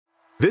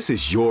This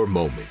is your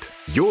moment,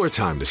 your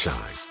time to shine,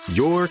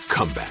 your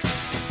comeback.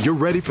 You're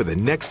ready for the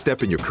next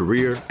step in your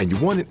career, and you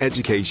want an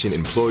education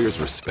employers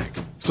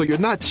respect. So you're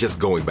not just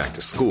going back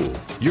to school,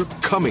 you're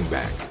coming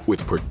back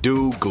with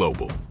Purdue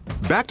Global.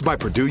 Backed by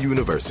Purdue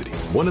University,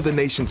 one of the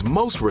nation's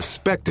most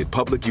respected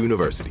public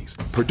universities,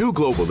 Purdue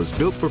Global is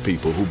built for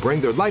people who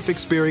bring their life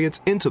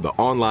experience into the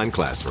online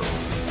classroom.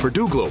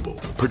 Purdue Global,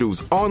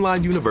 Purdue's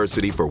online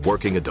university for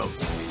working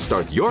adults.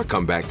 Start your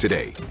comeback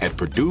today at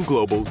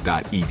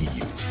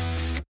purdueglobal.edu.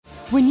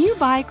 When you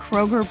buy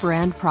Kroger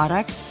brand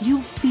products,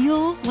 you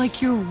feel like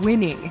you're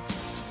winning.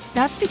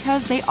 That's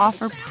because they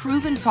offer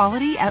proven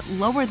quality at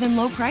lower than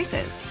low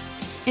prices.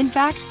 In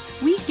fact,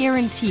 we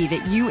guarantee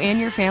that you and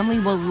your family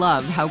will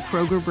love how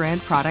Kroger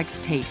brand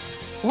products taste,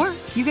 or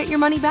you get your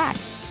money back.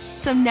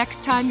 So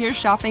next time you're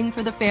shopping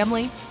for the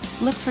family,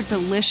 look for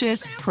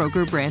delicious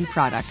Kroger brand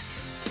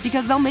products,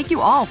 because they'll make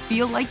you all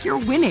feel like you're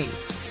winning.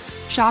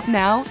 Shop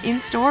now,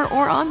 in-store,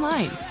 or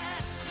online.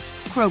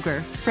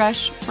 Kroger,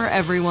 fresh for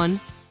everyone.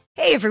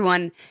 Hey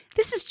everyone,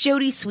 this is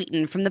Jody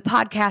Sweeten from the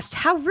podcast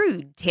How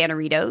Rude,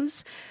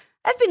 Tanneritos.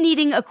 I've been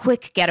needing a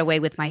quick getaway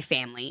with my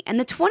family, and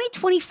the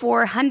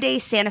 2024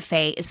 Hyundai Santa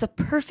Fe is the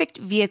perfect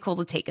vehicle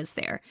to take us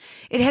there.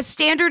 It has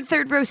standard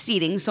third-row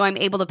seating, so I'm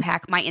able to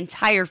pack my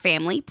entire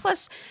family,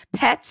 plus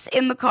pets,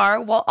 in the car,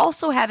 while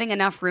also having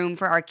enough room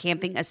for our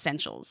camping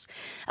essentials.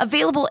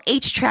 Available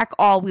H-Track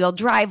all-wheel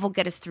drive will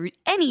get us through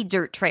any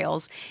dirt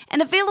trails,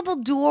 and available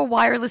dual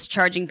wireless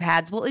charging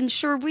pads will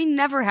ensure we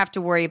never have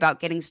to worry about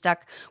getting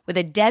stuck with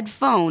a dead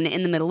phone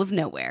in the middle of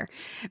nowhere.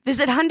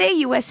 Visit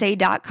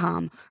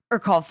HyundaiUSA.com or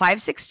call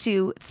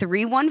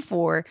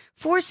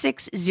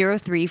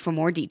 562-314-4603 for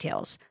more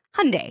details.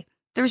 Hyundai,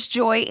 there's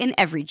joy in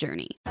every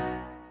journey.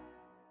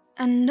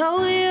 I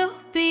know you'll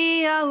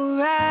be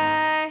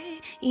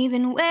alright,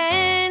 even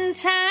when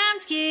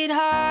times get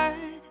hard,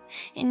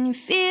 and you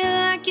feel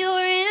like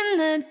you're in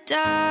the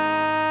dark.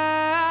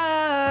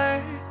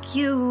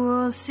 You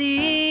will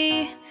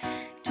see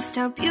just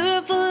how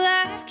beautiful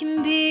life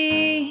can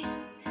be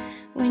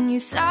when you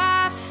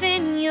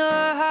soften your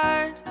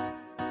heart.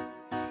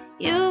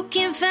 You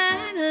can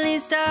finally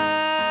start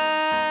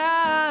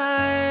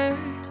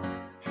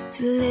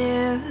to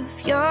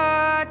live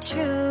your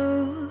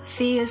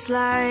truthiest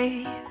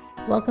life.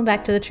 Welcome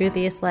back to The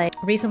Truthiest Life.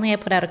 Recently, I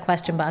put out a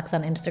question box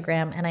on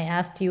Instagram, and I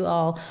asked you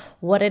all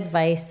what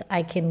advice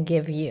I can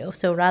give you.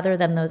 So rather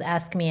than those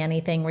Ask Me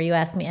Anything, where you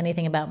ask me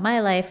anything about my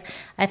life,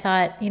 I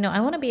thought,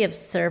 I want to be of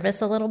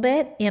service a little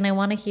bit, and I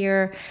want to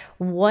hear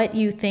what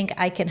you think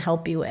I can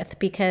help you with.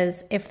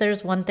 Because if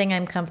there's one thing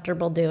I'm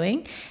comfortable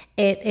doing,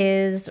 it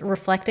is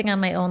reflecting on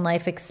my own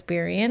life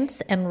experience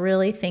and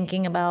really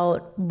thinking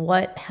about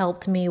what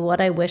helped me,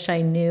 what I wish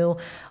I knew,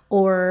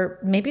 or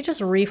maybe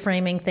just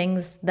reframing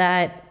things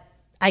that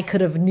I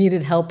could have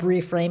needed help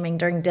reframing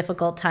during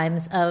difficult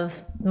times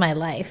of my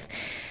life.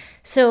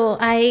 So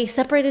I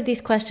separated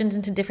these questions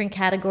into different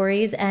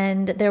categories,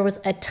 and there was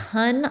a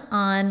ton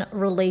on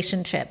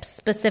relationships,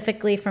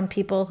 specifically from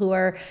people who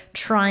are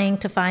trying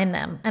to find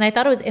them. And I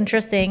thought it was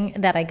interesting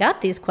that I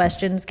got these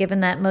questions, given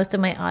that most of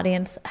my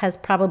audience has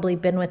probably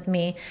been with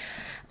me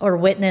or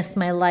witnessed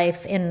my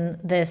life in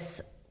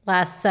this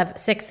last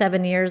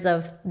 6-7 years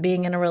of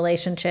being in a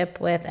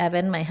relationship with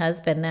Evan, my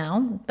husband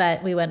now.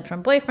 But we went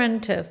from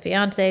boyfriend to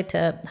fiance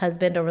to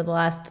husband over the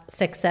last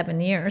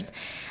 6-7 years.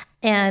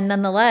 And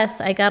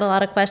nonetheless, I got a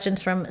lot of questions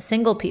from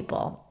single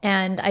people.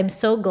 And I'm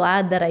so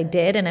glad that I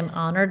did. And I'm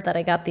honored that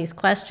I got these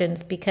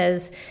questions,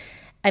 because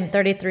I'm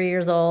 33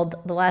 years old.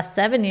 The last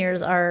 7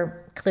 years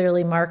are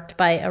clearly marked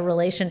by a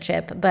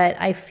relationship. But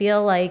I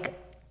feel like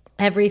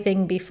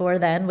everything before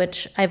then,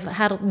 which I've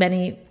had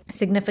many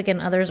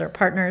significant others or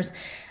partners,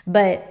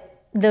 but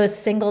those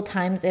single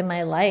times in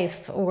my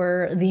life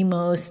were the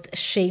most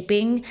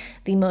shaping,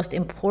 the most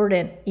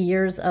important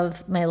years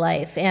of my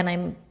life. And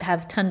I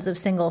have tons of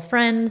single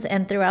friends.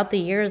 And throughout the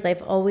years,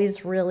 I've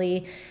always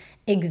really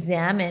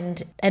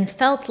examined and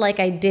felt like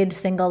I did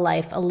single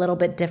life a little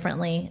bit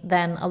differently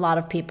than a lot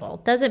of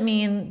people. Doesn't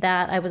mean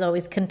that I was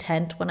always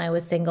content when I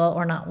was single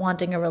or not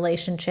wanting a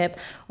relationship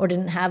or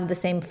didn't have the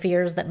same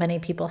fears that many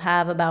people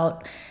have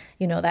about,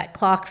 that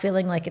clock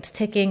feeling like it's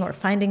ticking or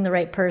finding the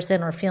right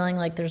person or feeling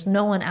like there's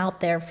no one out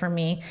there for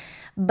me.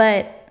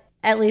 But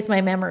at least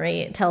my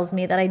memory tells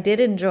me that I did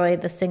enjoy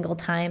the single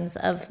times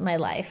of my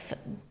life.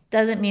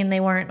 Doesn't mean they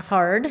weren't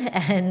hard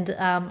and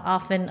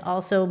often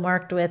also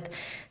marked with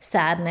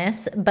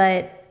sadness,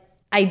 but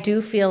I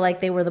do feel like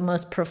they were the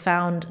most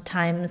profound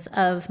times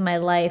of my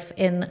life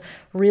in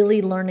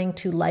really learning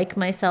to like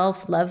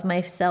myself, love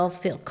myself,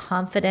 feel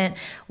confident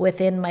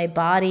within my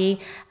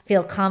body,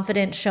 feel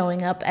confident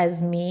showing up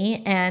as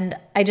me. And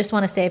I just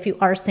want to say, if you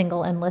are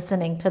single and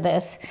listening to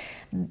this,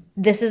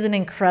 this is an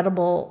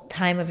incredible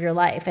time of your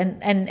life.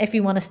 And if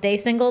you want to stay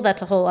single,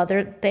 that's a whole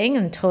other thing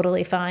and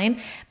totally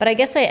fine. But I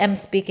guess I am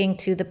speaking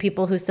to the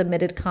people who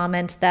submitted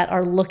comments that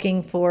are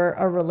looking for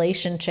a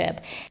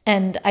relationship.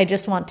 And I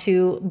just want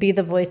to be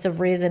the voice of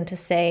reason to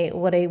say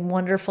what a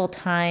wonderful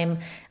time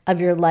of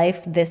your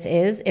life this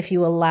is if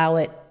you allow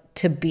it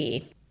to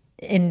be.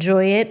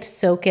 Enjoy it,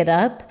 soak it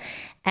up,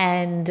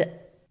 and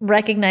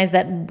recognize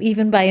that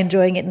even by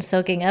enjoying it and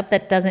soaking up,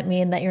 that doesn't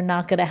mean that you're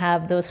not going to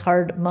have those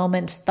hard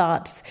moments,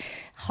 thoughts,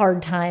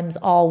 hard times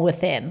all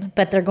within,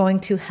 but they're going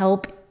to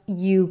help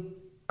you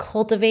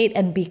cultivate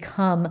and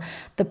become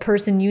the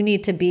person you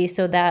need to be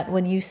so that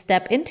when you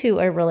step into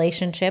a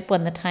relationship,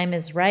 when the time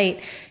is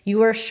right,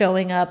 you are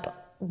showing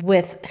up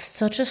with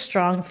such a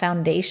strong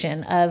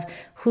foundation of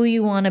who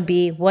you want to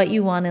be, what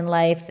you want in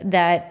life,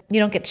 that you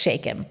don't get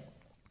shaken.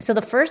 So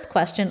the first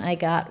question I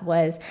got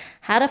was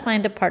how to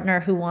find a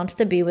partner who wants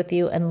to be with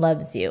you and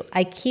loves you.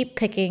 I keep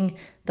picking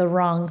the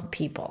wrong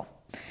people.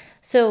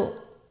 So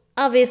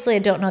obviously I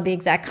don't know the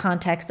exact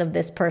context of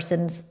this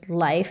person's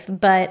life,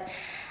 but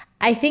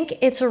I think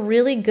it's a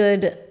really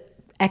good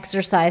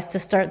exercise to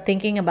start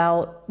thinking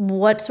about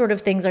what sort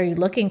of things are you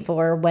looking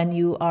for when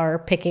you are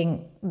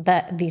picking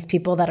these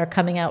people that are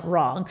coming out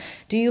wrong.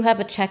 Do you have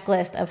a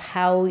checklist of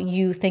how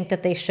you think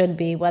that they should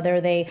be, whether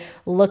they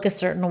look a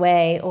certain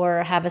way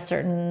or have a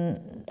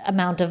certain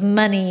amount of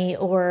money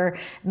or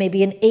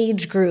maybe an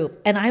age group?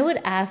 And I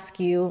would ask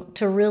you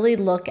to really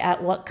look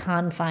at what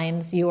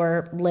confines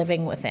you're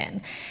living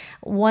within.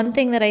 One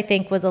thing that I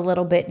think was a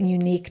little bit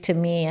unique to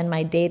me in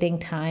my dating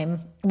time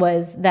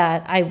was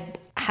that I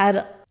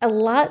had a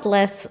lot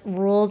less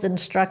rules and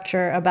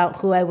structure about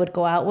who I would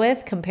go out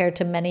with compared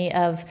to many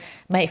of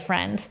my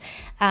friends.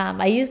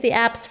 I used the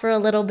apps for a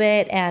little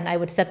bit, and I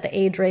would set the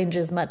age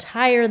ranges much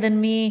higher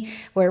than me,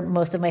 where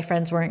most of my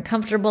friends weren't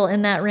comfortable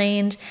in that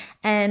range.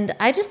 And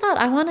I just thought,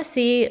 I want to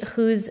see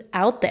who's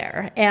out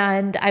there.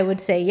 And I would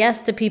say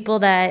yes to people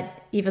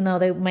that, even though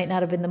they might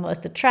not have been the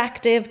most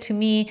attractive to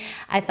me,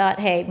 I thought,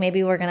 hey,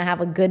 maybe we're going to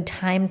have a good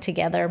time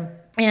together.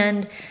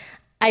 And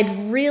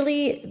I'd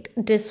really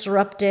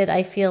disrupted,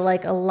 I feel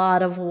like, a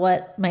lot of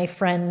what my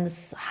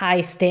friends' high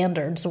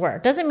standards were.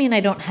 Doesn't mean I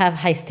don't have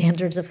high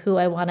standards of who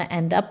I want to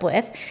end up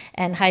with.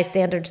 And high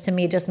standards to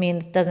me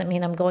doesn't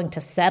mean I'm going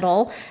to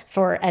settle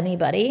for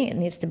anybody. It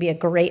needs to be a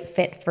great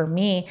fit for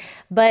me.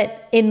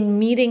 But in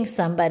meeting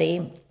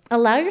somebody,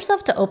 allow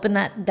yourself to open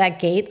that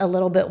gate a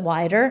little bit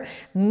wider,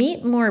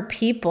 meet more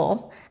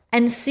people,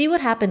 and see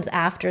what happens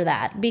after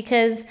that.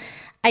 Because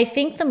I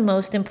think the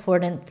most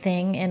important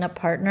thing in a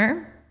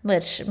partner,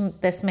 which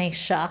this may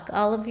shock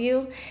all of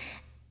you,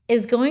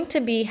 is going to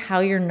be how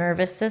your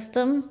nervous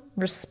system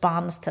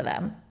responds to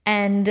them.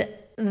 And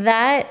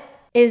that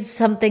is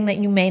something that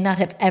you may not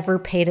have ever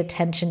paid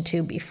attention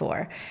to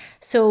before.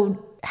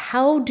 So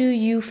how do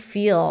you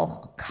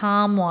feel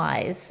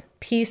calm-wise,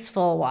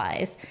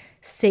 peaceful-wise,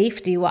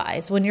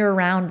 safety-wise when you're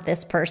around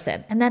this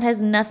person? And that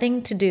has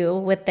nothing to do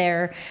with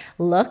their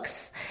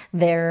looks,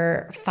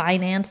 their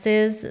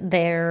finances,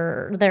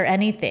 their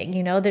anything.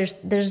 You know,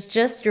 there's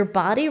just your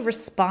body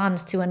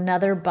responds to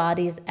another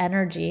body's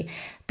energy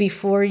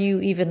before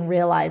you even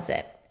realize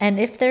it. And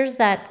if there's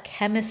that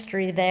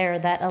chemistry there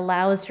that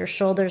allows your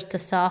shoulders to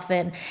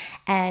soften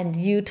and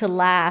you to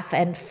laugh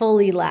and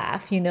fully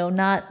laugh, you know,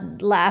 not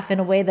laugh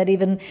in a way that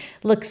even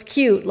looks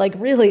cute, like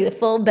really a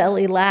full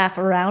belly laugh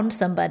around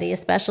somebody,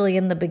 especially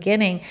in the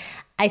beginning,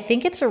 I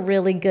think it's a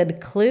really good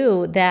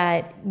clue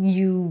that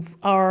you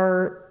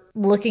are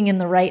looking in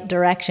the right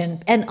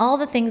direction. And all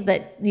the things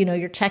that, you know,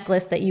 your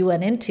checklist that you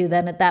went into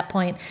then at that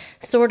point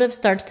sort of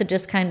starts to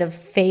just kind of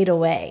fade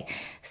away.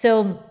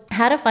 So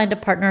how to find a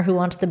partner who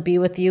wants to be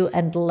with you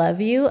and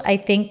love you, I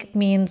think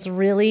means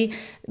really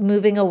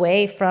moving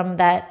away from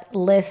that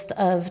list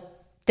of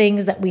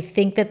things that we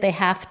think that they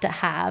have to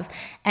have,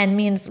 and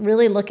means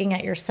really looking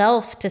at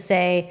yourself to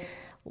say,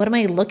 what am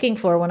I looking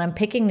for when I'm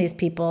picking these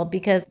people?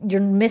 Because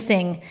you're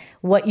missing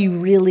what you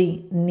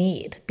really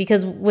need.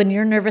 Because when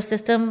your nervous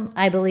system,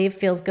 I believe,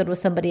 feels good with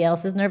somebody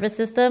else's nervous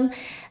system,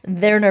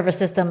 their nervous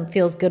system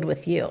feels good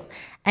with you.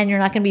 And you're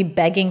not going to be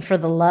begging for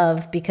the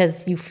love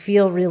because you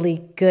feel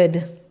really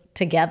good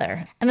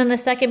together. And then the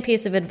second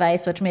piece of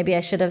advice, which maybe I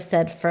should have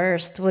said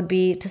first, would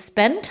be to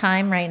spend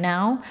time right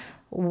now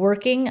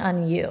working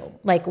on you.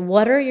 Like,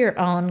 what are your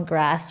own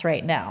grass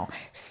right now?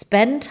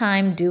 Spend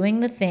time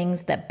doing the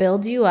things that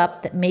build you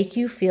up, that make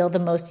you feel the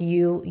most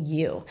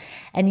you.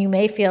 And you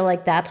may feel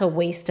like that's a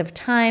waste of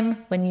time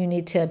when you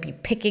need to be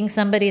picking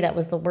somebody. That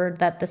was the word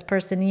that this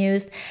person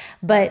used.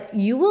 But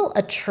you will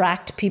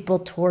attract people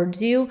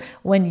towards you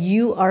when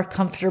you are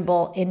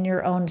comfortable in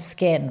your own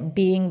skin,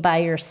 being by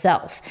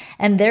yourself.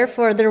 And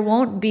therefore, there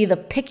won't be the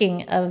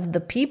picking of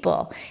the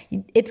people.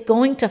 It's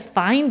going to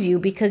find you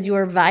because you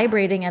are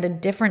vibrating at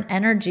a different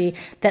energy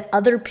that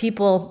other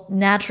people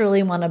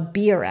naturally want to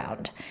be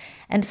around.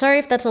 And sorry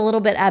if that's a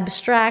little bit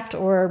abstract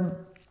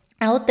or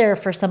out there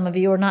for some of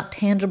you, or not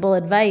tangible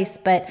advice,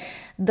 but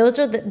those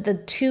are the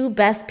two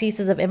best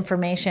pieces of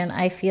information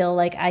I feel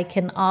like I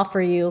can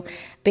offer you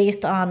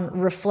based on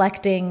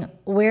reflecting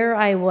where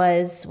I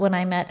was when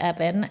I met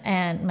Evan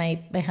and my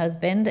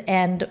husband,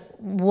 and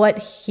what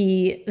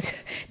he,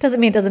 doesn't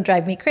mean it doesn't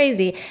drive me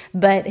crazy,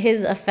 but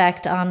his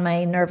effect on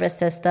my nervous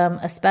system,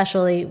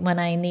 especially when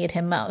I need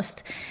him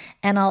most.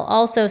 And I'll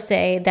also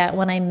say that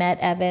when I met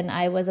Evan,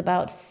 I was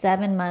about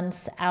 7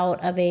 months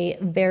out of a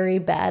very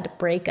bad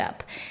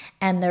breakup.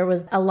 And there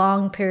was a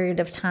long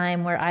period of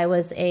time where I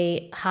was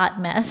a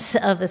hot mess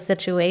of a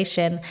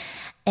situation.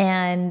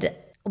 And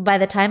by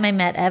the time I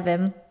met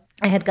Evan,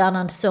 I had gone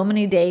on so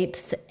many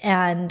dates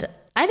and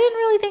I didn't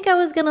really think I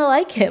was going to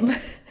like him.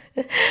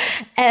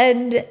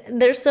 And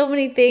there's so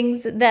many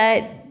things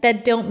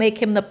that don't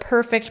make him the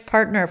perfect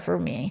partner for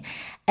me.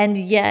 And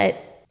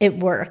yet it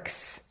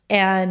works.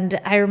 And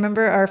I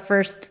remember our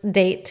first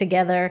date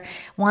together,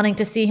 wanting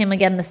to see him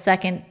again the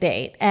second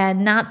date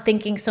and not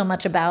thinking so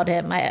much about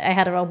him. I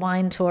had a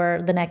wine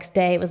tour the next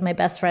day. It was my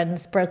best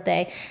friend's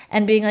birthday,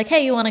 and being like,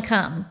 hey, you want to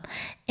come?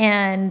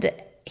 And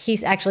he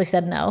actually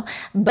said no.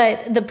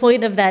 But the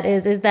point of that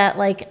is that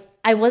like,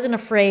 I wasn't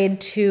afraid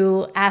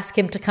to ask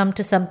him to come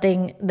to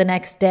something the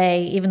next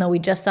day, even though we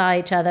just saw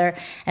each other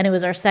and it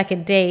was our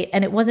second date.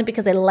 And it wasn't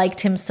because I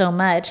liked him so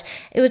much.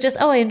 It was just,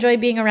 I enjoy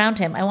being around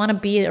him. I want to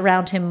be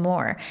around him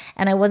more.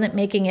 And I wasn't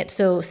making it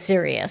so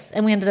serious.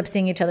 And we ended up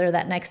seeing each other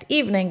that next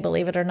evening,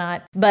 believe it or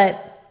not.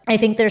 But I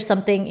think there's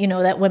something,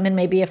 that women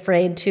may be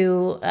afraid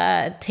to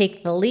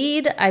take the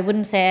lead. I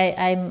wouldn't say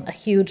I'm a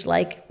huge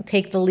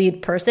take the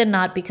lead person,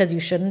 not because you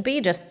shouldn't be,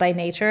 just by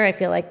nature. I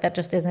feel like that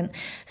just isn't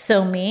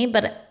so me.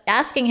 But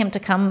asking him to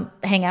come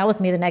hang out with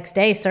me the next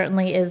day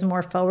certainly is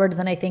more forward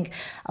than I think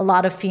a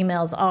lot of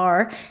females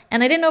are.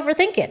 And I didn't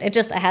overthink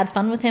it. I had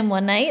fun with him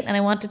one night and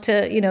I wanted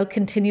to,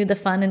 continue the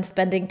fun and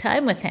spending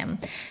time with him.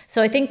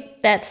 So I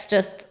think that's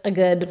just a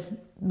good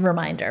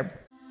reminder.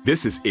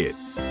 This is it.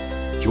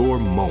 Your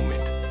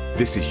moment.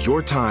 This is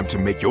your time to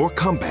make your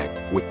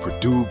comeback with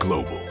Purdue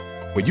Global.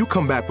 When you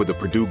come back with a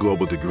Purdue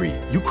Global degree,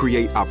 you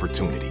create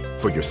opportunity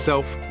for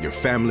yourself, your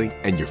family,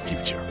 and your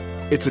future.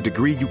 It's a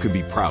degree you can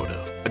be proud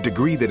of, a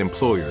degree that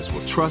employers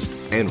will trust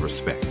and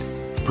respect.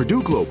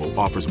 Purdue Global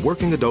offers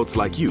working adults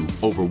like you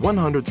over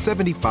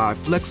 175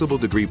 flexible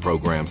degree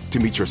programs to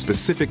meet your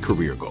specific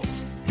career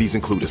goals. These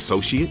include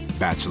associate,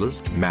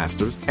 bachelor's,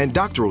 master's, and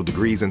doctoral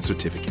degrees and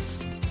certificates.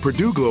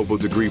 Purdue Global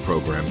degree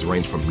programs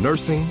range from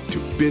nursing to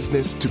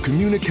business to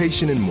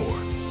communication and more.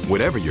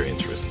 Whatever your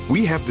interest,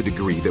 we have the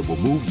degree that will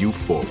move you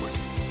forward.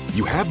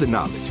 You have the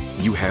knowledge,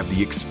 you have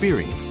the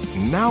experience.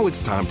 Now it's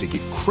time to get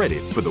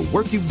credit for the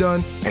work you've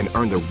done and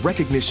earn the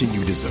recognition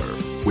you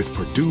deserve with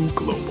Purdue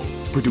Global,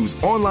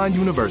 Purdue's online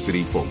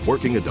university for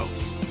working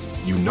adults.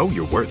 You know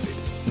you're worth it.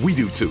 We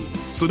do too.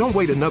 So don't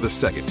wait another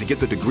second to get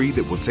the degree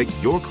that will take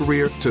your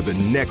career to the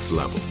next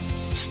level.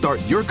 Start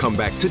your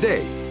comeback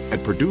today at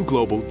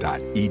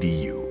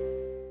purdueglobal.edu.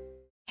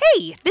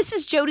 Hey, this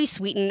is Jodie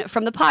Sweetin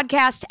from the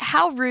podcast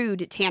How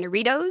Rude,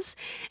 Tanneritos.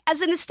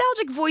 As a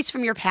nostalgic voice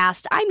from your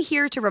past, I'm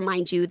here to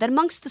remind you that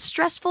amongst the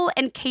stressful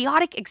and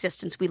chaotic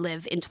existence we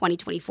live in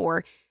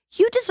 2024,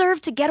 you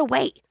deserve to get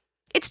away.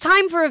 It's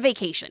time for a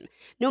vacation,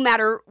 no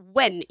matter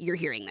when you're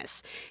hearing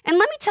this. And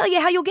let me tell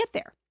you how you'll get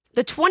there.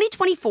 The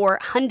 2024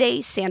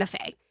 Hyundai Santa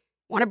Fe.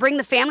 Want to bring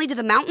the family to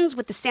the mountains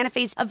with the Santa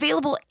Fe's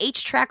available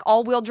H-Track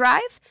all-wheel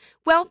drive?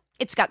 Well,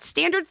 it's got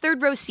standard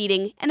third-row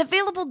seating and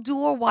available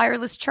dual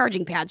wireless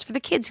charging pads for the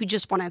kids who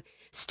just want to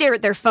stare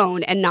at their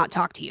phone and not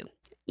talk to you.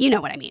 You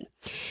know what I mean.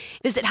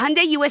 Visit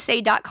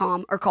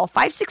HyundaiUSA.com or call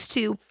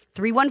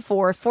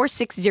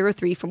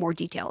 562-314-4603 for more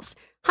details.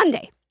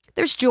 Hyundai.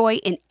 There's joy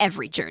in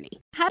every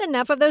journey. Had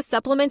enough of those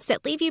supplements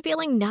that leave you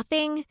feeling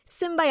nothing?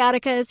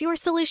 Symbiotica is your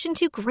solution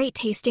to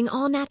great-tasting,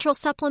 all-natural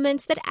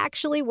supplements that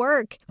actually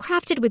work.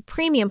 Crafted with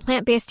premium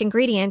plant-based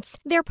ingredients,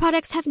 their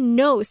products have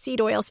no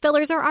seed oils,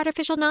 fillers, or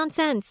artificial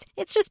nonsense.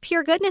 It's just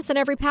pure goodness in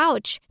every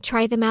pouch.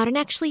 Try them out and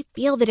actually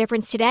feel the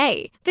difference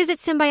today. Visit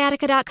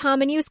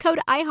Symbiotica.com and use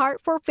code IHEART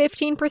for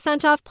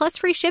 15% off plus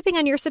free shipping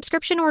on your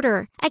subscription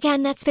order.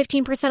 Again, that's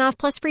 15% off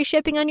plus free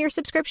shipping on your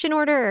subscription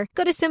order.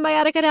 Go to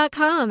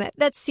Symbiotica.com.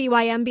 That's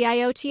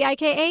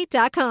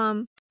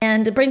Symbiotika.com.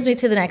 And it brings me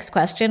to the next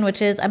question, which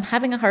is, I'm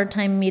having a hard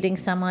time meeting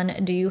someone.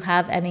 Do you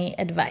have any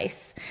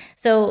advice?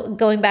 So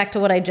going back to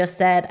what I just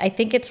said, I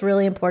think it's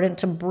really important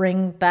to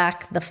bring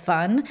back the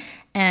fun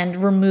and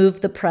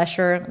remove the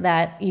pressure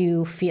that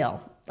you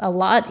feel. A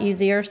lot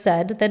easier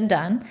said than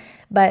done,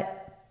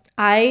 but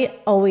I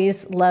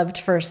always loved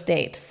first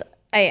dates.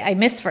 I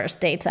miss first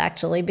dates,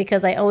 actually,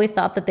 because I always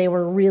thought that they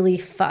were really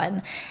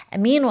fun.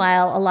 And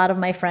meanwhile, a lot of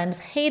my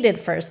friends hated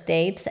first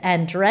dates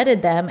and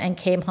dreaded them and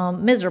came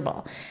home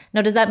miserable.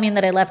 Now, does that mean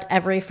that I left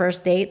every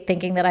first date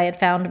thinking that I had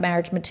found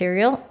marriage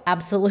material?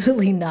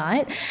 Absolutely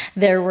not.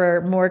 There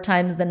were more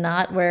times than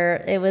not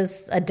where it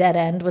was a dead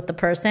end with the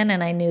person,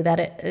 and I knew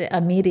that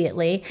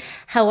immediately.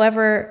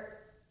 However,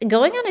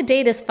 going on a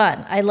date is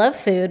fun. I love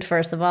food,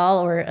 first of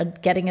all, or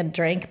getting a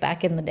drink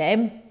back in the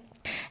day.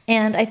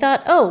 And I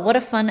thought, what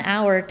a fun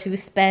hour to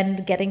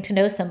spend getting to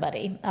know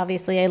somebody.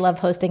 Obviously, I love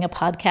hosting a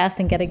podcast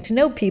and getting to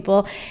know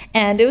people.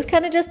 And it was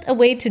kind of just a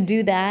way to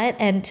do that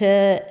and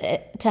to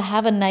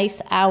have a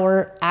nice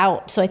hour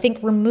out. So I think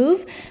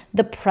remove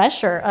the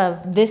pressure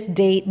of this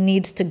date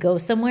needs to go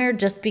somewhere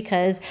just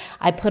because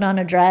I put on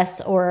a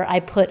dress or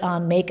I put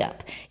on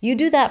makeup. You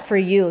do that for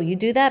you. You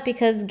do that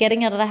because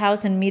getting out of the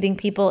house and meeting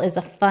people is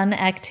a fun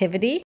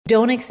activity.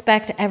 Don't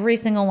expect every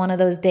single one of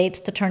those dates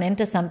to turn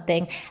into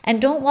something.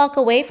 And don't walk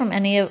away from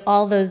any of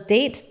all those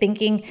dates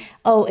thinking,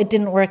 oh, it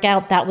didn't work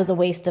out, that was a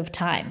waste of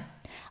time.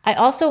 I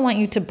also want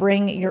you to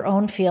bring your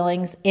own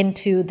feelings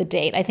into the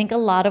date. I think a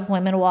lot of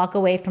women walk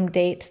away from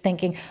dates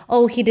thinking,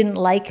 oh, he didn't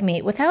like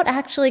me, without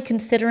actually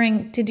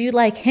considering, did you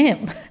like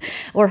him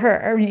or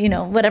her,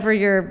 or, whatever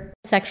your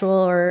sexual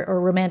or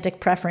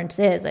romantic preference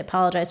is. I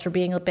apologize for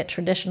being a bit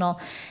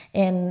traditional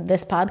in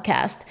this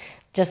podcast.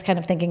 Just kind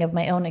of thinking of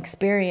my own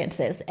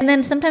experiences. And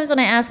then sometimes when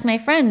I ask my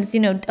friends,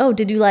 oh,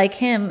 did you like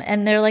him?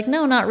 And they're like,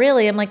 no, not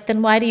really. I'm like,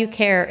 then why do you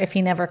care if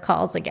he never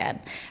calls again?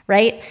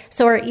 Right?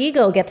 So our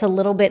ego gets a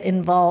little bit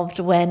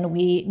involved when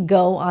we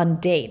go on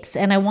dates.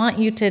 And I want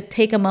you to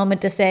take a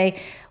moment to say,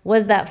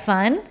 was that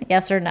fun?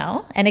 Yes or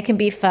no? And it can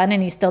be fun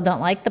and you still don't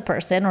like the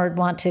person or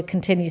want to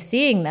continue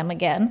seeing them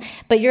again,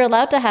 but you're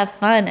allowed to have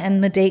fun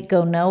and the date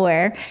go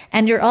nowhere.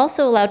 And you're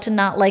also allowed to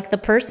not like the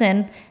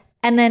person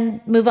and then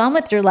move on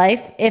with your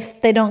life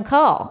if they don't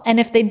call. And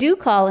if they do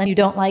call and you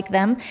don't like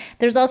them,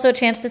 there's also a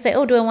chance to say,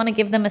 oh, do I want to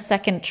give them a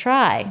second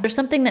try? There's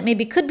something that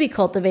maybe could be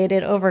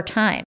cultivated over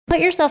time. Put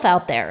yourself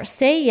out there.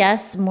 Say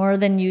yes more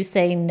than you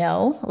say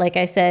no. Like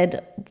I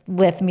said,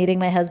 with meeting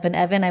my husband,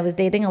 Evan, I was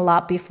dating a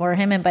lot before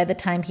him. And by the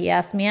time he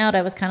asked me out,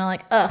 I was kind of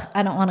like,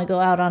 I don't want to go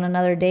out on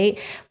another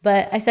date.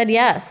 But I said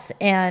yes.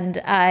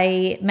 And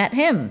I met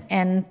him.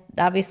 And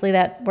obviously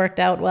that worked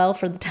out well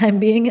for the time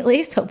being, at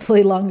least,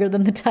 hopefully longer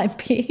than the time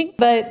being.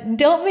 But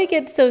don't make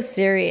it so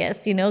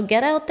serious,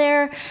 get out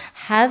there,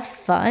 have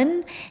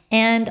fun,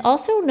 and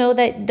also know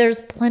that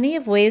there's plenty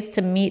of ways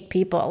to meet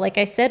people. Like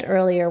I said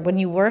earlier, when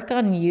you work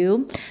on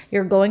you,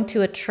 you're going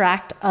to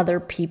attract other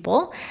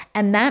people.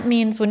 And that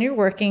means when you're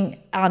working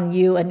on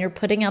you and you're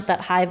putting out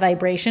that high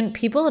vibration,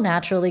 people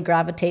naturally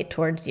gravitate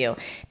towards you.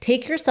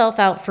 Take yourself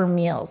out for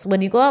meals.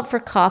 When you go out for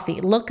coffee,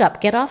 look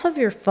up, get off of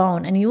your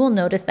phone, and you will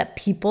notice that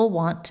people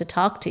want to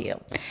talk to you.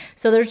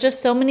 So there's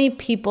just so many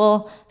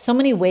people, so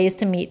many ways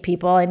to meet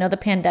people. I know the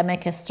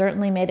pandemic has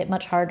certainly made it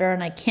much harder,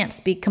 and I can't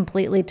speak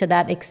completely to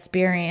that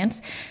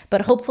experience,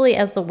 but hopefully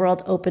as the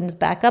world opens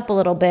back up a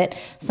little bit,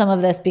 some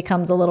of this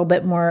becomes a little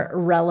bit more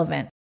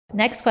relevant.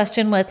 Next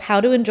question was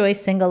how to enjoy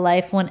single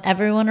life when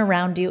everyone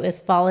around you is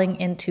falling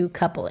into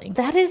coupling.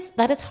 That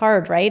is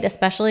hard, right?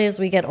 Especially as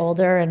we get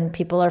older and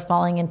people are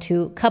falling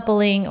into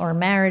coupling or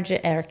marriage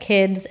or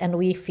kids, and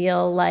we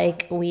feel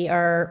like we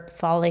are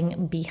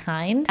falling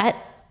behind. That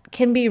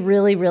can be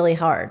really, really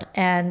hard.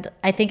 And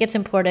I think it's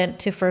important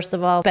to, first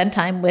of all, spend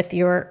time with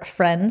your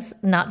friends,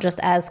 not just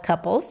as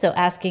couples. So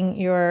asking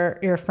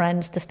your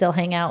friends to still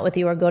hang out with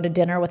you or go to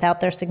dinner without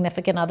their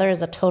significant other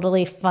is a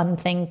totally fun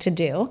thing to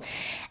do.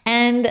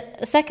 And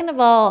second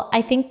of all,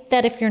 I think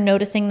that if you're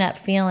noticing that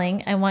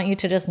feeling, I want you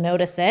to just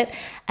notice it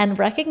and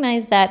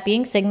recognize that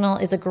being single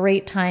is a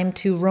great time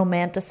to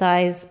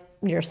romanticize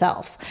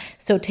yourself.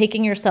 So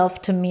taking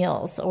yourself to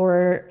meals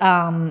or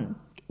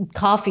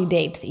coffee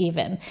dates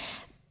even.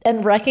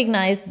 And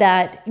recognize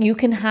that you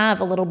can have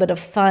a little bit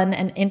of fun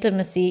and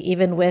intimacy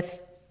even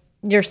with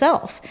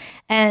yourself.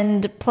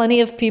 And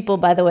plenty of people,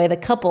 by the way, the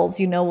couples,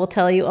 will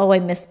tell you, oh, I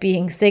miss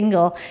being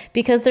single,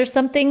 because there's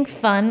something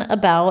fun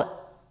about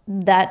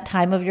that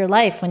time of your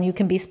life when you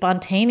can be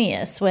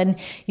spontaneous, when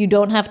you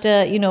don't have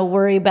to,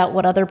 worry about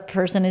what other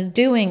person is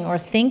doing or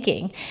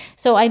thinking.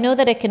 So I know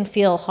that it can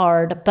feel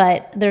hard,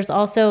 but there's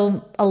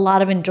also a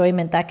lot of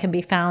enjoyment that can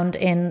be found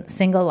in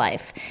single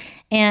life.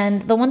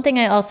 And the one thing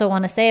I also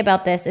want to say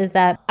about this is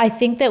that I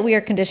think that we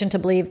are conditioned to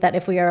believe that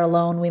if we are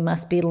alone, we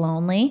must be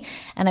lonely.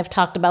 And I've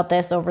talked about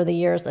this over the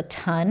years a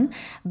ton,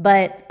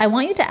 but I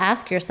want you to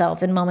ask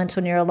yourself in moments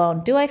when you're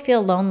alone, do I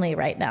feel lonely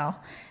right now?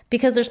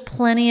 Because there's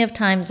plenty of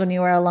times when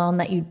you are alone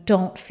that you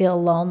don't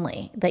feel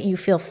lonely, that you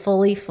feel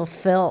fully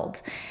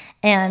fulfilled.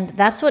 And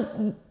that's what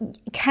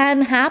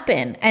can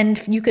happen.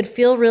 And you could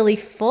feel really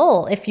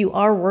full if you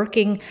are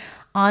working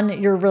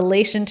on your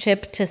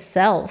relationship to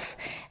self.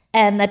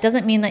 And that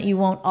doesn't mean that you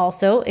won't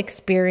also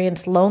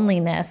experience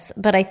loneliness,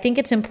 but I think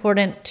it's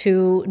important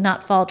to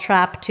not fall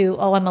trapped to,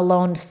 oh, I'm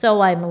alone,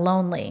 so I'm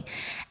lonely.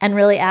 And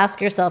really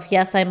ask yourself,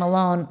 yes, I'm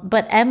alone,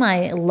 but am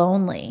I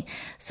lonely?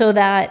 So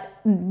that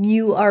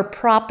you are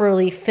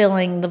properly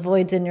filling the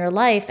voids in your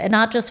life and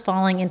not just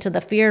falling into the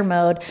fear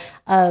mode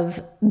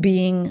of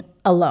being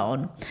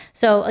alone.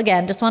 So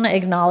again, just want to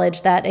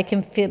acknowledge that it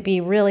can be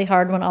really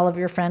hard when all of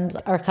your friends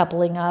are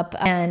coupling up.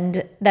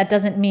 And that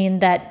doesn't mean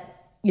that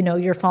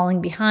you're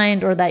falling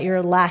behind or that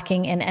you're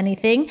lacking in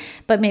anything,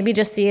 but maybe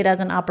just see it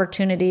as an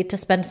opportunity to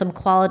spend some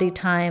quality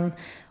time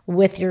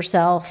with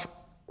yourself,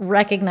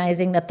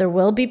 recognizing that there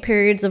will be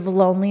periods of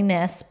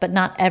loneliness, but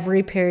not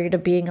every period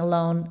of being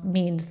alone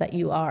means that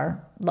you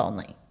are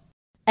lonely.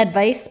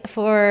 Advice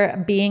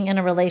for being in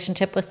a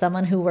relationship with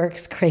someone who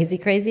works crazy,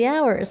 crazy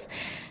hours.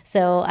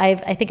 So I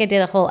think I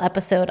did a whole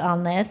episode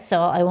on this, so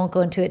I won't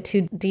go into it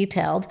too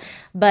detailed,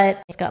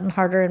 but it's gotten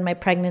harder in my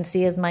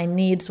pregnancy as my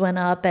needs went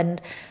up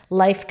and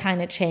life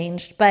kind of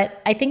changed.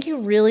 But I think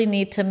you really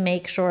need to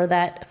make sure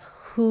that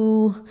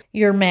who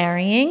you're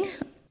marrying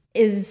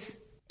is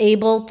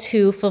able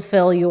to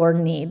fulfill your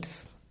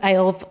needs.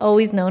 I've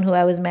always known who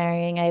I was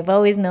marrying. I've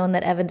always known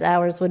that Evan's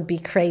hours would be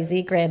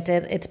crazy.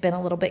 Granted, it's been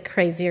a little bit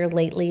crazier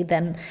lately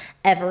than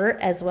ever,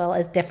 as well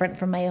as different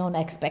from my own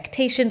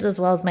expectations, as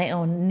well as my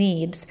own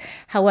needs.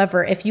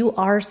 However, if you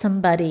are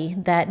somebody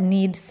that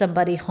needs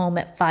somebody home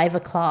at 5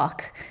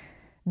 o'clock,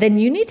 then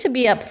you need to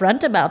be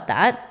upfront about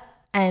that.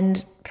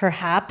 And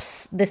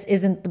perhaps this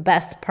isn't the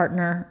best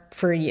partner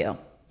for you.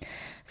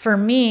 For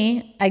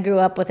me, I grew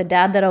up with a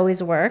dad that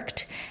always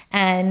worked,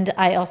 and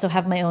I also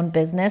have my own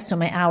business, so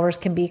my hours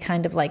can be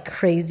kind of like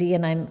crazy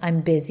and I'm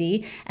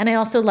busy. And I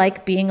also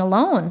like being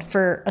alone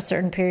for a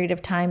certain period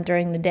of time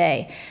during the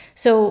day.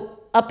 So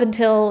up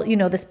until,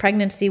 this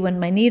pregnancy, when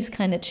my needs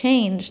kind of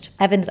changed,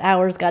 Evan's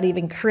hours got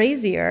even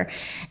crazier.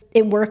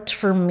 It worked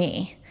for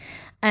me.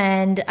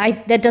 And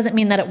that doesn't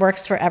mean that it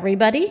works for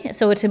everybody.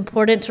 So it's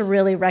important to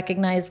really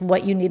recognize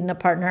what you need in a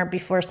partner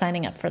before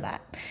signing up for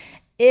that.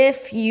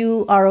 If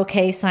you are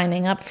okay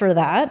signing up for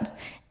that,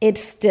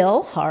 it's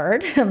still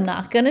hard. I'm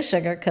not going to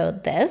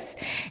sugarcoat this.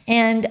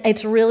 And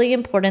it's really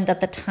important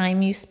that the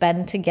time you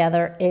spend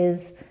together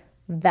is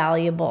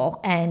valuable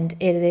and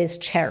it is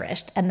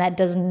cherished. And that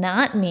does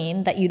not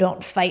mean that you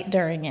don't fight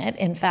during it.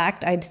 In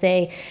fact, I'd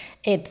say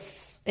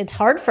it's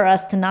hard for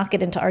us to not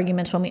get into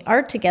arguments when we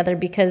are together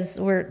because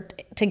we're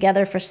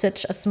together for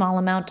such a small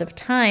amount of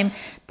time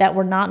that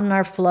we're not in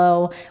our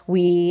flow.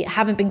 We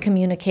haven't been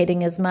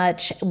communicating as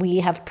much. We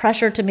have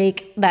pressure to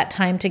make that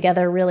time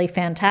together really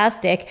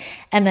fantastic.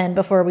 And then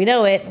before we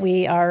know it,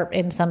 we are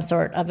in some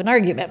sort of an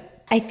argument.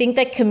 I think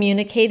that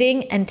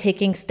communicating and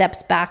taking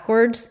steps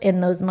backwards in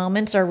those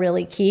moments are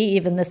really key.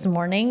 Even this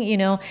morning,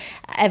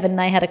 Evan and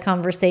I had a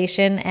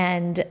conversation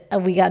and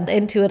we got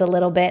into it a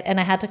little bit, and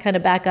I had to kind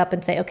of back up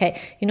and say,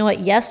 okay, you know what?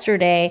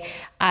 Yesterday,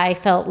 I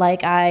felt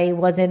like I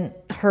wasn't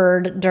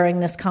heard during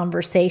this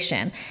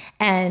conversation.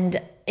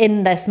 And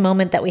in this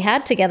moment that we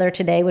had together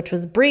today, which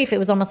was brief, it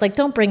was almost like,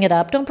 don't bring it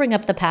up. Don't bring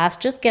up the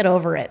past. Just get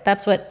over it.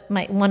 That's what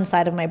one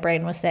side of my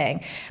brain was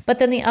saying. But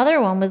then the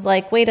other one was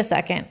like, wait a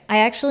second. I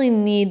actually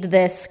need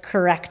this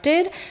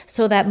corrected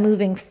so that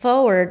moving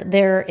forward,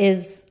 there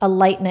is a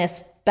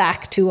lightness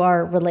back to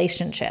our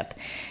relationship.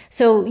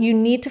 So you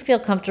need to feel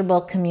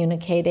comfortable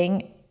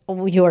communicating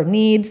your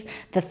needs,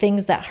 the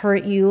things that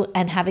hurt you,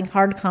 and having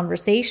hard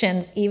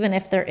conversations, even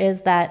if there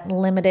is that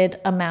limited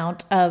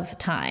amount of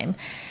time.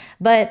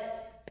 But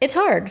it's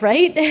hard,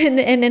 right?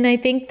 And I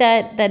think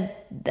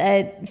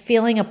that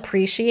feeling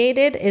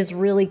appreciated is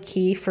really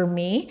key for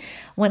me.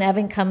 When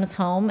Evan comes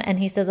home and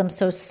he says, I'm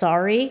so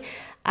sorry,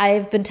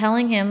 I've been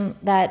telling him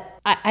that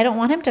I don't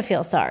want him to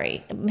feel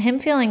sorry. Him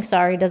feeling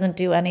sorry doesn't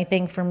do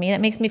anything for me. That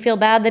makes me feel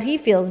bad that he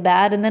feels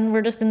bad. And then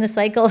we're just in the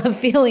cycle of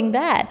feeling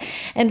bad.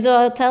 And so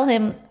I'll tell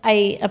him,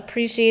 I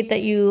appreciate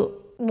that you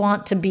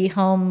want to be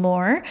home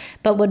more,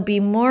 but would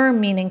be more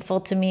meaningful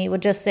to me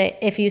would just say,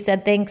 if you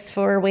said thanks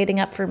for waiting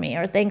up for me,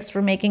 or thanks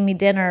for making me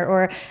dinner,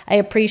 or I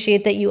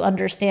appreciate that you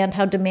understand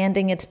how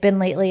demanding it's been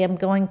lately. I'm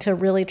going to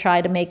really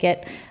try to make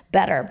it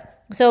better.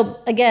 So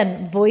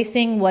again,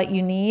 voicing what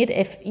you need.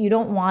 If you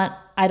don't want,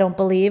 I don't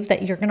believe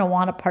that you're going to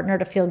want a partner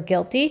to feel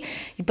guilty,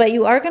 but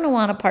you are going to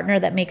want a partner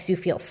that makes you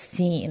feel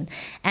seen.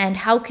 And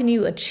how can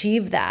you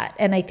achieve that?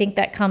 And I think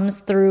that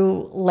comes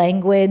through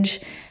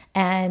language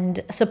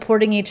and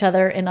supporting each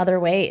other in other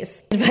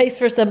ways. Advice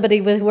for somebody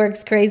who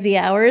works crazy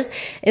hours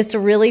is to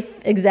really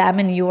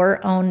examine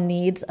your own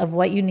needs of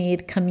what you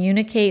need,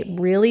 communicate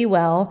really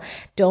well.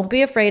 Don't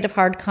be afraid of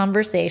hard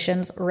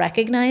conversations.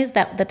 Recognize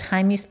that the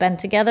time you spend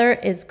together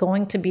is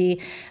going to be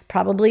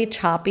probably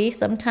choppy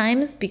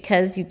sometimes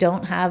because you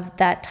don't have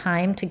that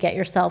time to get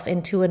yourself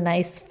into a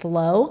nice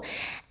flow,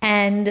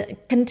 and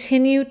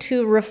continue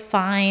to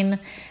refine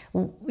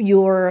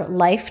your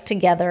life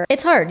together.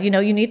 It's hard. You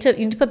need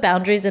to put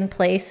boundaries in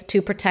place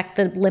to protect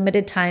the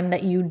limited time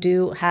that you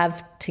do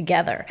have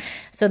together.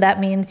 So that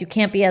means you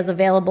can't be as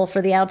available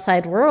for the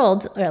outside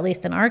world, or at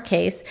least in our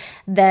case,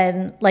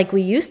 than like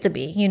we used to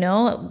be,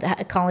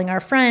 calling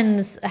our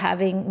friends,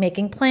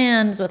 making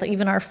plans with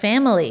even our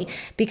family,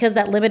 because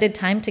that limited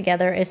time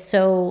together is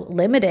so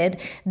limited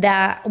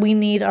that we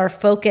need our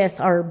focus,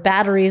 our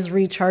batteries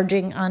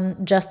recharging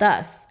on just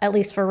us, at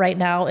least for right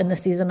now in the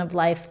season of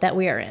life that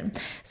we are in.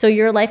 So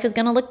your life is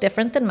going to look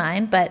different than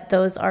mine, but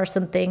those are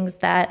some things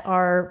that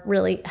are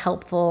really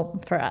helpful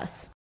for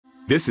us.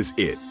 This is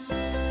it.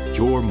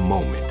 Your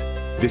moment.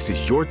 This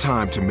is your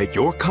time to make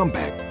your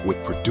comeback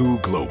with Purdue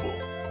Global.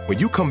 When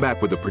you come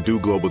back with a Purdue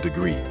Global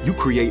degree, you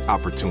create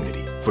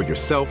opportunity for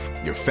yourself,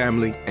 your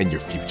family, and your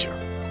future.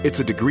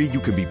 It's a degree you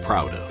can be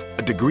proud of,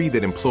 a degree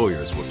that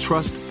employers will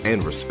trust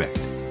and respect.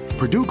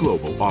 Purdue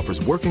Global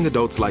offers working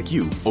adults like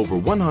you over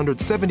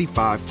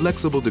 175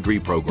 flexible degree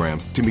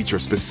programs to meet your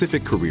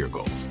specific career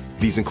goals.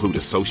 These include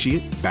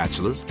associate,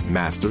 bachelor's,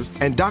 master's,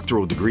 and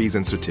doctoral degrees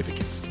and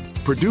certificates.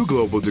 Purdue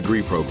Global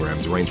degree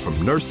programs range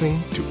from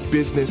nursing to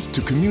business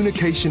to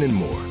communication and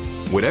more.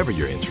 Whatever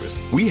your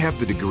interest, we have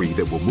the degree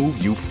that will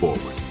move you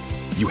forward.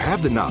 You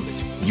have the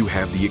knowledge, you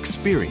have the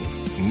experience.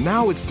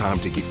 Now it's time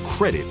to get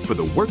credit for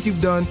the work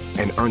you've done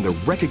and earn the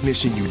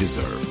recognition you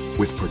deserve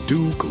with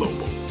Purdue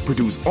Global,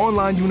 Purdue's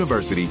online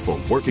university for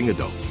working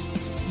adults.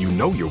 you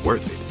know you're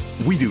worth it.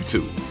 We do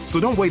too. So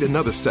don't wait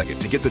another second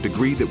to get the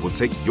degree that will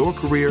take your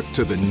career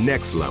to the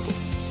next level.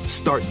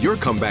 Start your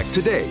comeback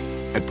today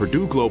at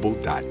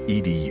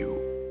purdueglobal.edu.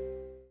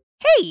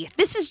 Hey,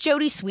 this is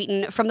Jody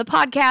Sweeten from the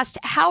podcast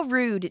How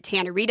Rude,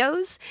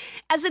 Tanneritos.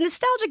 As a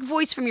nostalgic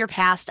voice from your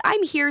past,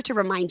 I'm here to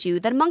remind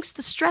you that amongst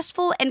the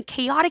stressful and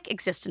chaotic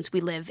existence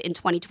we live in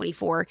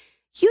 2024,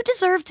 you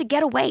deserve to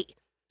get away.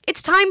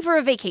 It's time for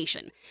a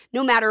vacation,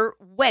 no matter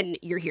when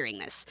you're hearing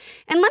this.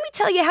 And let me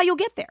tell you how you'll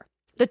get there.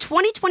 The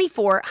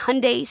 2024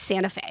 Hyundai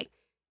Santa Fe.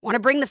 Want to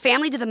bring the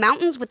family to the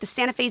mountains with the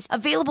Santa Fe's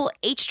available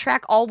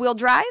H-Track all-wheel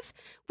drive?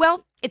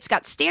 Well, it's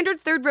got standard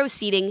third-row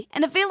seating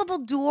and available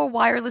dual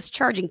wireless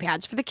charging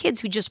pads for the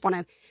kids who just want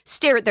to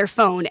stare at their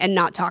phone and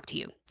not talk to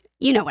you.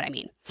 You know what I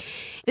mean.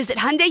 Visit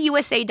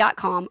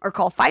HyundaiUSA.com or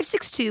call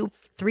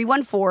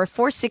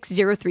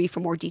 562-314-4603 for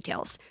more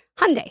details.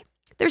 Hyundai.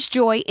 There's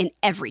joy in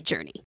every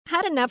journey.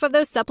 Had enough of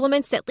those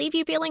supplements that leave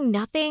you feeling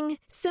nothing?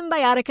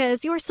 Symbiotica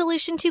is your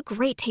solution to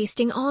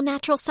great-tasting,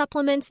 all-natural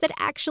supplements that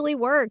actually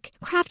work.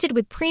 Crafted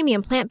with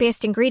premium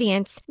plant-based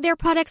ingredients, their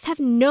products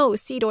have no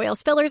seed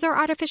oils, fillers, or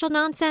artificial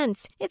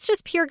nonsense. It's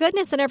just pure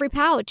goodness in every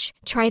pouch.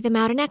 Try them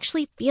out and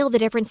actually feel the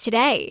difference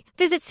today.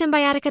 Visit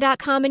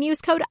Symbiotica.com and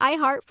use code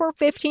IHEART for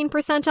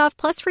 15% off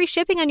plus free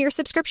shipping on your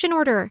subscription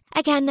order.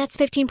 Again, that's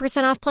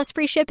 15% off plus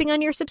free shipping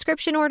on your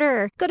subscription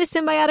order. Go to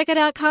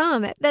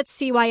Symbiotica.com. That's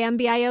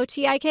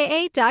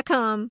CYMBIOTIKA.com.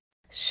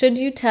 Should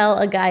you tell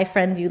a guy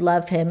friend you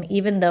love him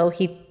even though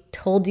he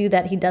told you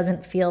that he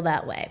doesn't feel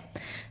that way?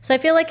 So I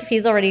feel like if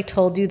he's already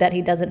told you that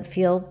he doesn't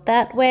feel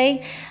that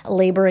way,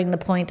 laboring the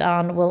point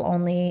on will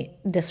only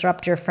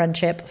disrupt your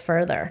friendship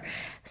further.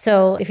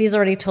 So if he's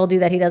already told you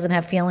that he doesn't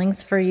have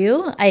feelings for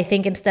you, I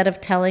think instead of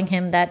telling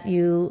him that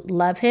you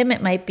love him,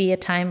 it might be a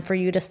time for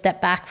you to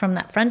step back from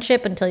that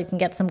friendship until you can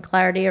get some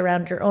clarity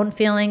around your own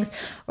feelings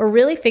or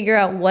really figure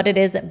out what it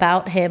is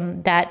about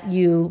him that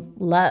you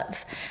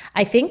love.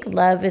 I think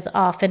love is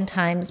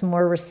oftentimes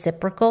more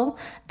reciprocal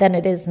than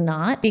it is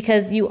not,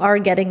 because you are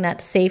getting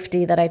that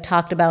safety that I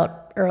talked about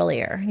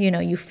earlier. You know,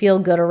 you feel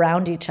good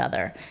around each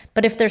other.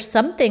 But if there's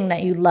something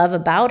that you love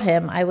about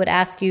him, I would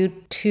ask you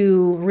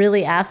to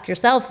really ask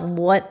yourself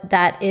what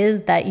that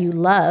is that you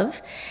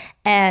love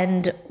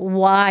and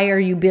why are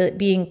you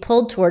being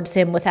pulled towards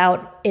him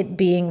without it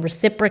being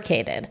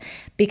reciprocated?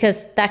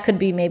 Because that could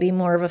be maybe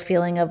more of a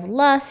feeling of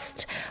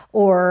lust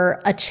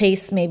or a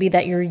chase maybe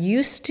that you're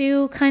used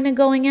to kind of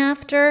going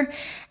after,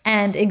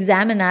 and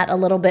examine that a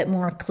little bit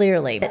more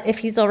clearly. If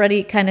he's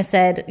already kind of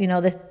said, you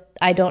know, this,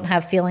 I don't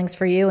have feelings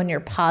for you, and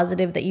you're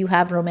positive that you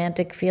have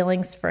romantic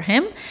feelings for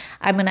him,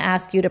 I'm going to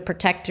ask you to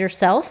protect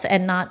yourself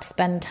and not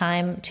spend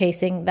time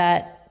chasing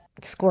that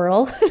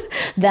squirrel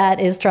that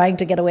is trying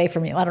to get away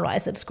from you. I don't know why I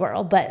said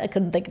squirrel, but I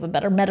couldn't think of a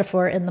better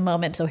metaphor in the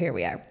moment, so here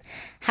we are.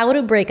 How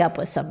to break up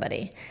with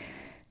somebody?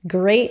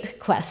 Great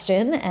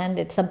question, and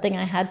it's something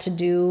I had to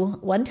do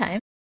one time.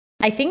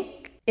 I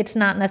think it's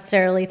not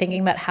necessarily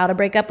thinking about how to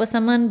break up with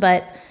someone,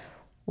 but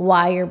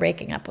why you're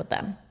breaking up with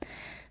them.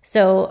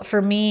 So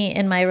for me,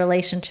 in my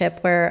relationship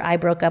where I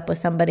broke up with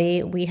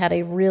somebody, we had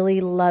a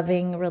really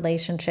loving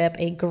relationship,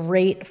 a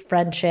great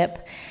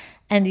friendship,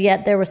 and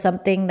yet there was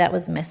something that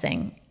was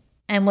missing.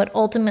 And what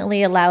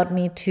ultimately allowed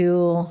me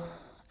to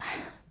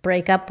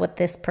break up with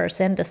this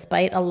person,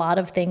 despite a lot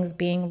of things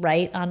being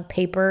right on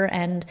paper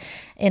and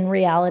in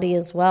reality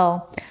as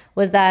well,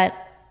 was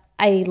that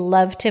I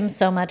loved him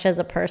so much as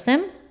a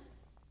person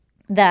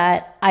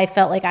that I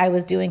felt like I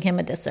was doing him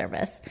a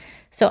disservice.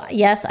 So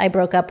yes, I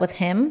broke up with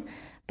him,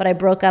 but I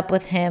broke up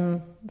with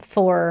him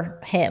for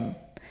him.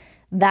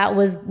 That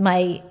was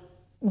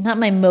not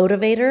my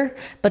motivator,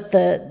 but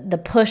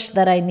the push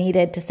that I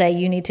needed to say,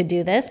 you need to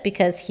do this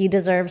because he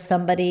deserves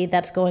somebody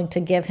that's going to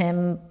give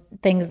him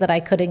things that I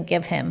couldn't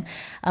give him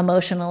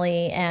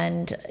emotionally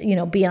and, you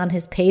know, be on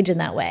his page in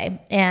that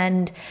way.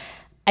 And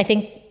I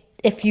think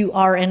if you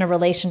are in a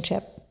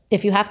relationship,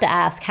 if you have to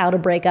ask how to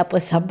break up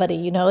with somebody,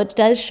 you know, it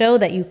does show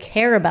that you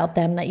care about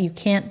them, that you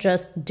can't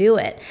just do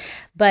it.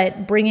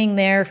 But bringing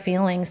their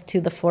feelings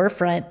to the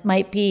forefront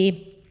might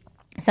be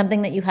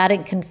something that you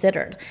hadn't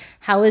considered.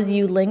 How is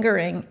you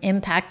lingering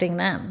impacting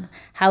them?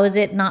 How is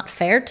it not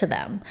fair to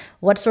them?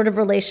 What sort of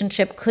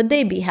relationship could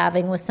they be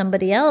having with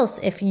somebody else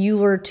if you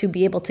were to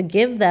be able to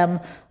give them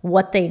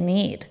what they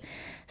need?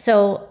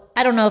 So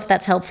I don't know if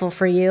that's helpful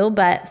for you,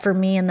 but for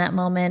me in that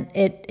moment,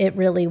 it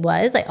really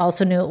was. I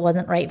also knew it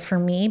wasn't right for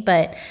me,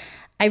 but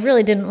I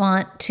really didn't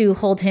want to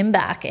hold him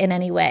back in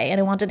any way. And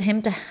I wanted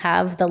him to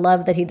have the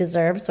love that he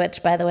deserves,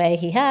 which, by the way,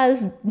 he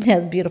has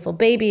a beautiful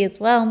baby as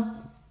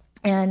well,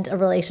 and a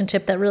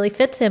relationship that really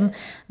fits him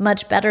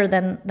much better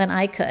than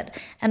I could.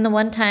 And the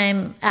one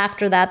time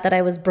after that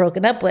I was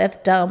broken up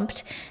with,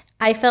 dumped,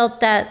 I felt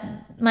that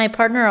my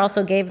partner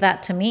also gave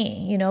that to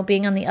me, you know,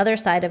 being on the other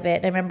side of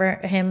it. I remember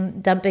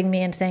him dumping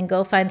me and saying,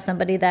 go find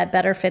somebody that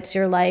better fits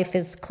your life,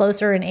 is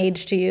closer in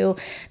age to you,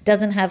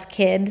 doesn't have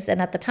kids.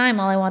 And at the time,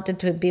 all I wanted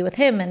to be with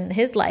him and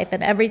his life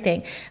and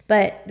everything.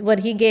 But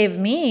what he gave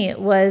me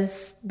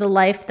was the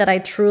life that I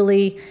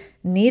truly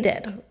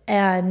needed.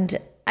 And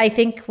I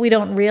think we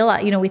don't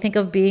realize, you know, we think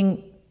of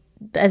being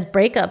as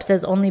breakups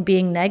as only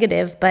being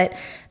negative, but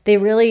they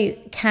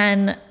really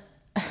can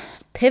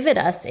pivot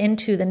us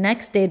into the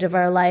next stage of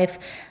our life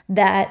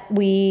that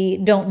we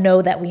don't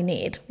know that we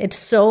need. It's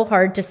so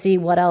hard to see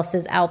what else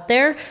is out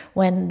there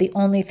when the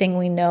only thing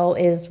we know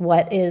is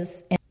what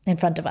is in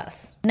front of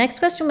us. Next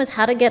question was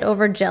how to get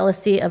over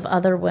jealousy of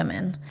other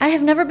women. I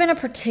have never been a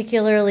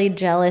particularly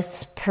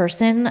jealous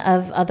person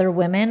of other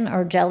women,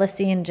 or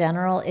jealousy in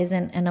general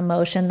isn't an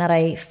emotion that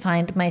I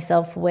find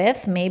myself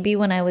with. Maybe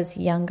when I was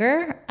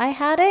younger, I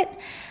had it,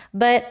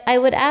 but I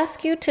would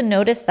ask you to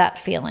notice that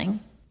feeling.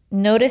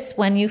 Notice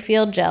when you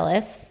feel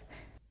jealous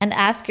and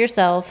ask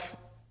yourself,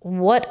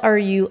 what are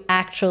you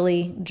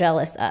actually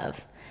jealous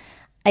of?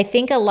 I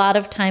think a lot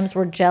of times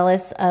we're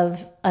jealous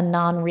of a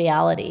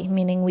non-reality,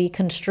 meaning we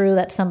construe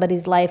that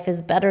somebody's life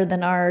is better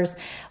than ours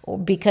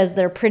because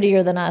they're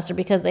prettier than us or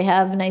because they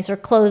have nicer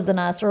clothes than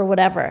us or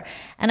whatever.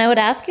 And I would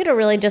ask you to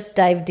really just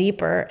dive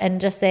deeper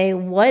and just say,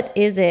 what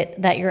is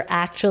it that you're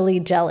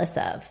actually jealous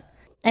of?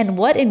 And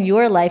what in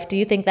your life do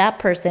you think that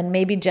person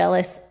may be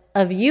jealous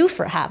of you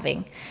for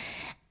having?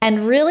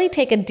 And really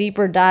take a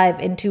deeper dive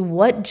into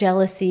what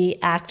jealousy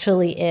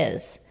actually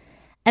is.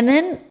 And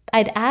then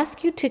I'd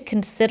ask you to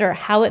consider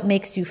how it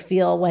makes you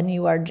feel when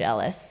you are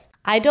jealous.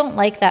 I don't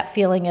like that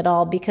feeling at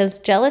all because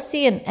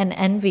jealousy and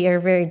envy are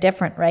very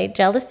different, right?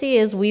 Jealousy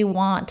is we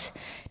want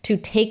to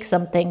take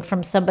something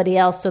from somebody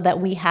else so that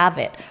we have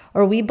it,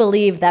 or we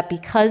believe that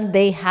because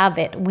they have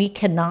it, we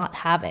cannot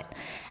have it.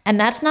 And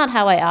that's not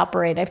how I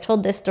operate. I've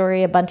told this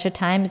story a bunch of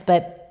times,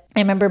 but I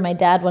remember my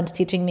dad once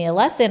teaching me a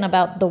lesson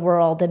about the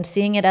world and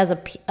seeing it as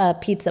a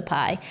pizza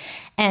pie.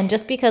 And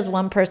just because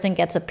one person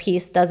gets a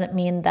piece doesn't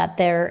mean that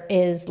there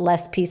is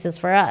less pieces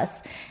for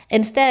us.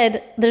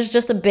 Instead, there's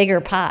just a bigger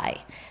pie.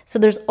 So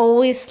there's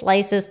always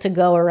slices to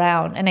go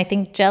around. And I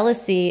think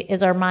jealousy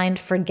is our mind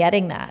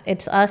forgetting that.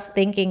 It's us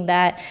thinking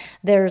that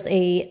there's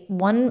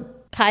one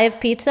pie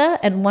of pizza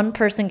and one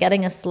person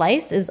getting a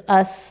slice is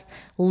us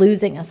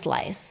losing a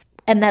slice.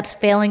 And that's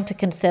failing to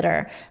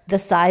consider the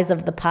size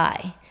of the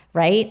pie.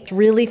 Right?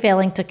 Really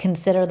failing to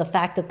consider the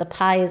fact that the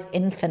pie is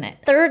infinite.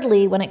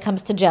 Thirdly, when it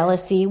comes to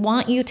jealousy,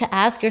 want you to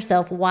ask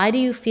yourself, why do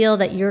you feel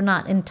that you're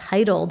not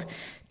entitled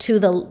to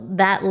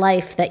that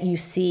life that you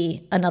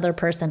see another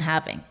person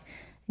having?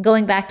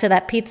 Going back to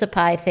that pizza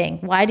pie thing,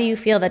 why do you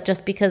feel that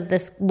just because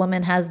this